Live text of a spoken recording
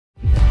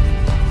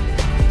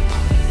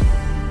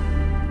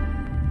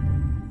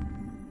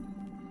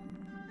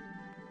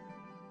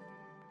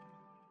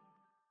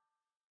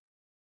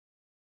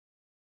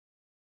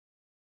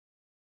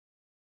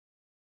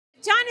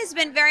John has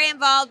been very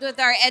involved with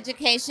our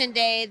Education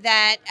Day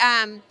that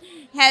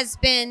has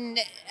been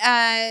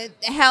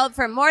held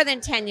for more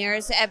than 10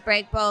 years at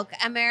Breakbulk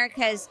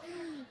Americas.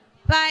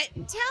 But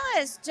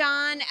tell us,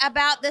 John,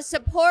 about the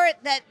support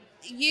that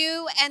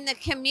you and the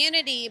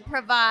community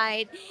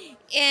provide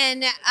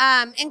in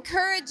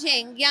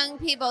encouraging young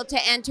people to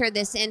enter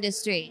this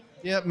industry.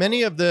 Yeah,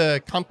 many of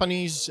the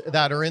companies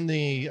that are in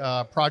the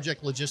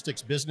project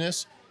logistics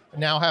business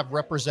now have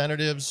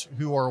representatives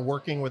who are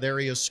working with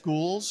area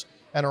schools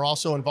and are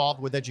also involved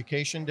with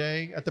Education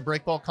Day at the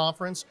Breakbulk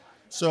Conference.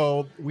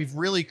 So we've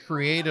really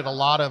created a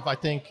lot of, I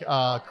think,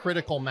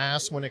 critical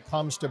mass when it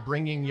comes to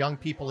bringing young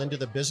people into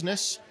the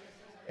business.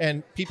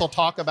 And people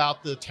talk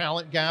about the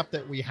talent gap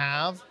that we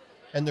have,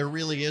 and there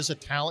really is a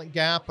talent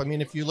gap. I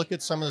mean, if you look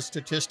at some of the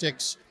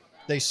statistics,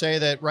 they say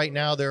that right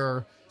now there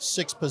are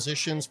 6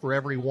 positions for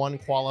every 1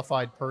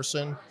 qualified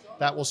person.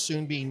 That will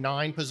soon be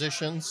 9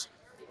 positions.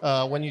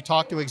 When you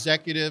talk to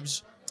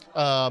executives,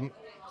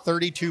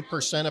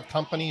 32% of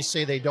companies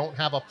say they don't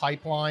have a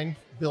pipeline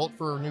built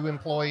for new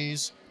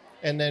employees.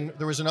 And then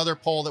there was another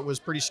poll that was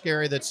pretty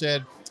scary that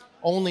said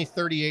only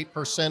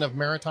 38% of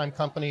maritime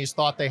companies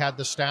thought they had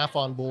the staff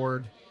on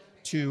board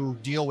to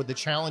deal with the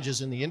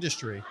challenges in the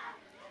industry.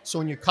 So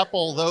when you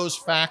couple those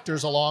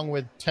factors along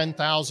with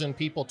 10,000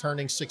 people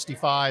turning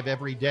 65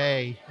 every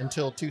day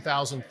until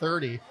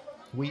 2030,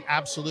 we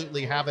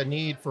absolutely have a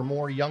need for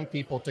more young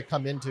people to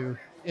come into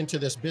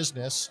this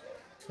business.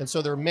 And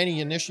so there are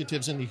many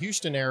initiatives in the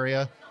Houston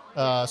area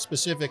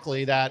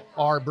specifically that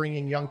are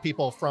bringing young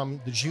people from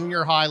the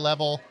junior high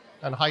level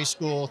and high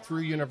school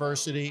through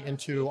university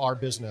into our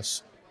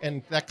business.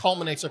 And that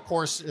culminates, of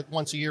course,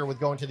 once a year with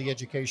going to the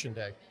Education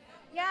Day.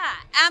 Yeah,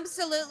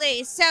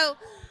 absolutely. So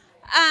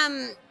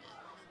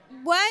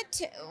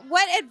what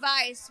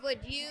advice would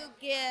you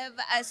give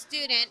a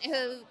student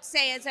who,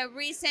 say, is a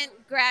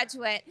recent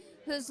graduate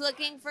who's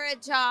looking for a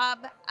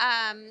job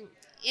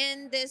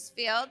in this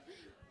field?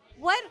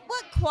 What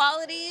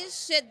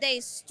qualities should they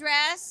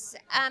stress,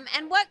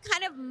 and what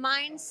kind of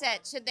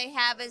mindset should they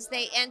have as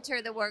they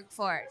enter the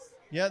workforce?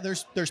 Yeah,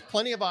 there's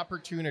plenty of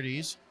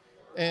opportunities.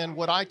 And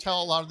what I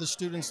tell a lot of the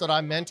students that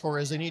I mentor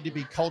is they need to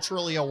be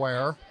culturally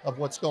aware of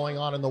what's going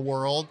on in the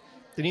world.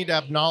 They need to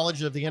have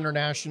knowledge of the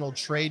international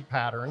trade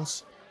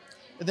patterns.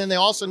 And then they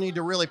also need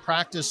to really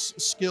practice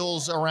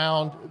skills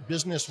around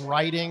business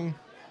writing,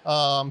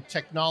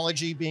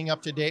 technology, being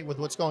up to date with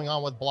what's going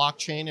on with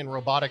blockchain and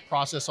robotic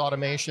process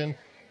automation.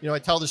 You know, I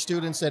tell the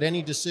students that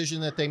any decision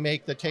that they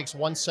make that takes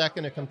 1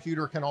 second, a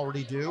computer can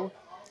already do.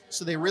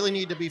 So they really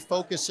need to be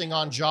focusing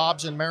on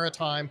jobs in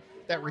maritime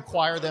that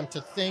require them to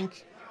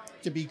think,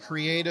 to be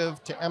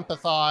creative, to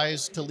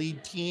empathize, to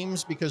lead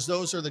teams, because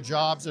those are the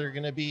jobs that are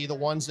going to be the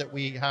ones that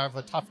we have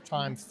a tough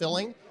time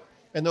filling.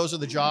 And those are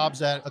the jobs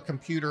that a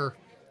computer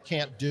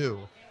can't do.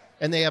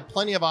 And they have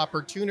plenty of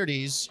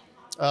opportunities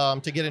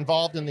to get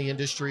involved in the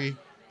industry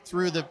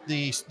through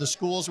the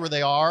schools where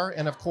they are,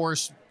 and of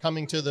course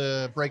coming to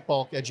the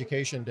Breakbulk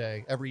Education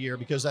Day every year,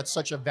 because that's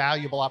such a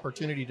valuable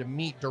opportunity to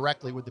meet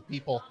directly with the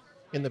people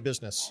in the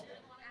business.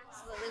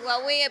 Absolutely.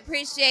 Well, we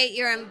appreciate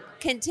your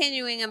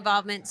continuing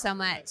involvement so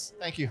much.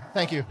 Thank you.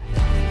 Thank you.